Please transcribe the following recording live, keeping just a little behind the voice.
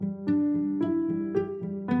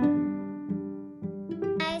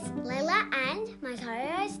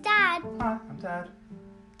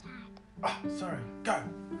Sorry. Go.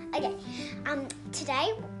 Okay.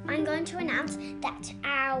 Today I'm going to announce that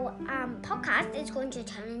our podcast is going to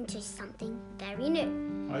turn into something very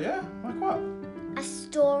new. Oh yeah? Like what? A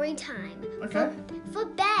story time. Okay. For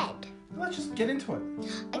bed. Let's just get into it.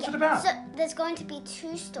 What's Okay, it about? So there's going to be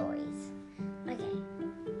 2 stories. Okay.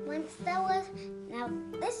 Once there was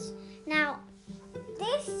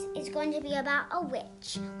this is going to be about a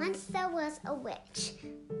witch. Once there was a witch,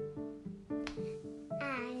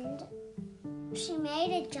 and she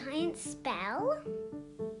made a giant spell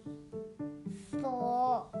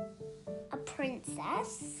for a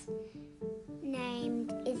princess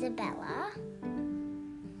named Isabella.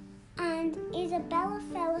 And Isabella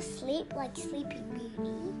fell asleep like Sleeping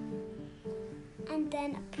Beauty. And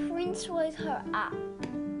then a prince woke her up.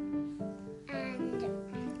 And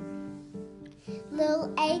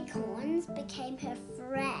little Acorns became her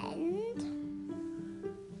friend.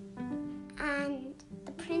 And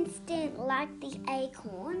the prince didn't like the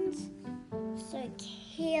Acorns, so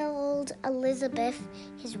killed Elizabeth,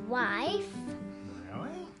 his wife.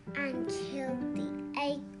 Really? And killed the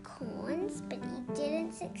Acorns, but he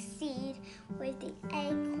didn't succeed with the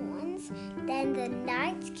Acorns. Then the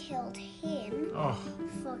knights killed him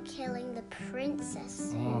for killing the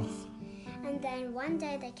princesses. And then one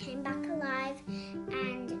day they came back alive,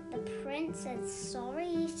 and the prince said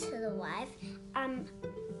sorry to the wife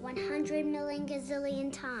 100 million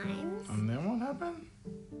gazillion times. And then what happened?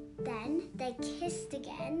 Then they kissed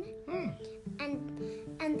again, and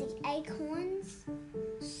the Acorns.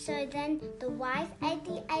 So then the wife ate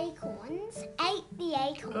the Acorns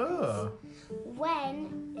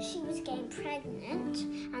when she was getting pregnant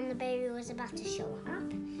and the baby was about to show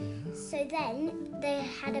up. Yeah. So then they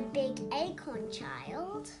had a big acorn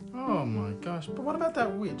child. Oh my gosh. But what about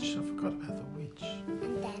that witch? I forgot about the witch.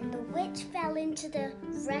 And then the witch fell into the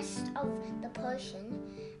rest of the potion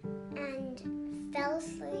and fell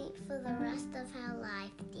asleep for the rest of her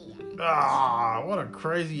life at the end. What a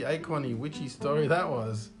crazy acorny witchy story that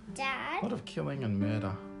was. Dad? A lot of killing and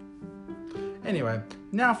murder. Anyway,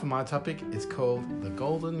 now for my topic. It's called The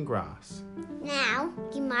Golden Grass. Now,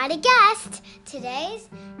 you might have guessed, today's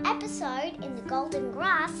episode in The Golden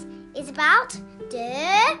Grass is about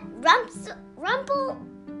the Rumple.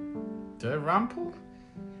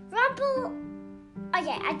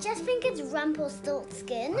 Okay, I just think it's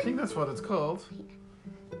Rumpelstiltskin. I think that's what it's called.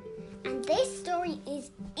 And this story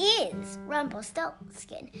is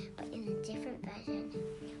Rumpelstiltskin, but in a different version.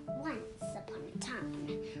 Once upon a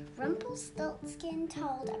time, Rumpelstiltskin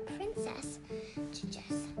told a princess to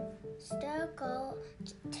just stir gold,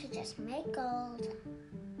 to just make gold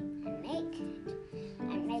and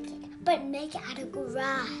make it, but make it out of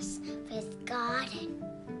grass for his garden.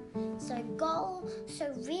 So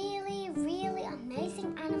really, really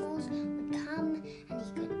amazing animals would come and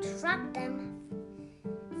he could trap them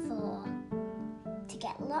to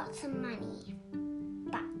get lots of money.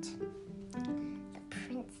 But the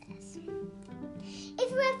princess,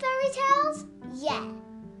 if you have fairy tales, yeah,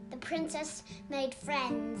 the princess made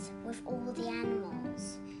friends with all the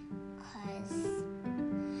animals. Cause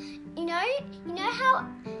you know how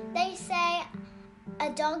they say a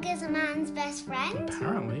dog is a man's best friend?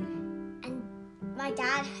 Apparently. And my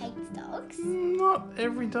dad hates dogs. Not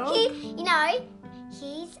every dog.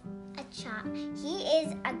 He's a child. He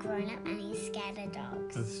is a grown-up and he's scared of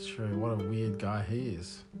dogs. That's true. What a weird guy he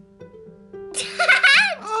is.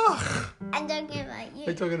 I'm talking about you.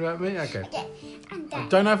 Are you talking about me? Okay. And I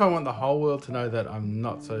don't know if I want the whole world to know that I'm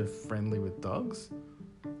not so friendly with dogs.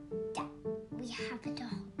 Dad, we have a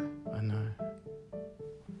dog. I know.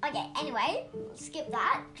 Okay, anyway, skip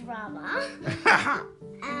that drama.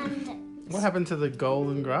 And what happened to the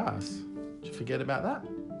golden grass? Did you forget about that?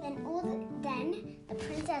 Then the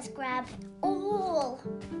princess grabbed all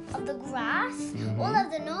of the grass, all of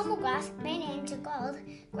the normal grass, made it into gold,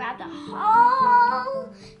 grabbed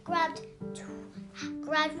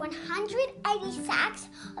 180 sacks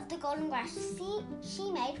of the golden grass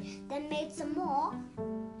she made, then made some more,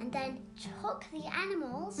 and then took the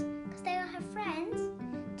animals, because they were her friends,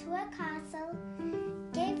 to her castle,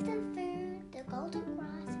 gave them food, the golden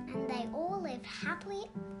grass, and they all lived happily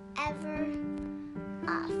ever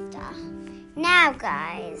after. Now,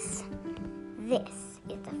 guys, this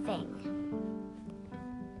is the thing.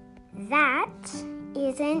 That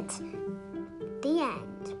isn't the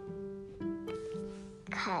end.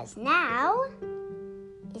 Because now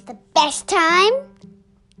is the best time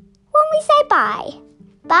when we say bye.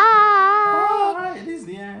 Bye. Bye. It is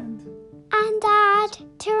the end. And Dad,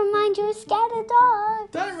 to remind you, scared of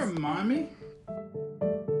dogs. Don't remind me.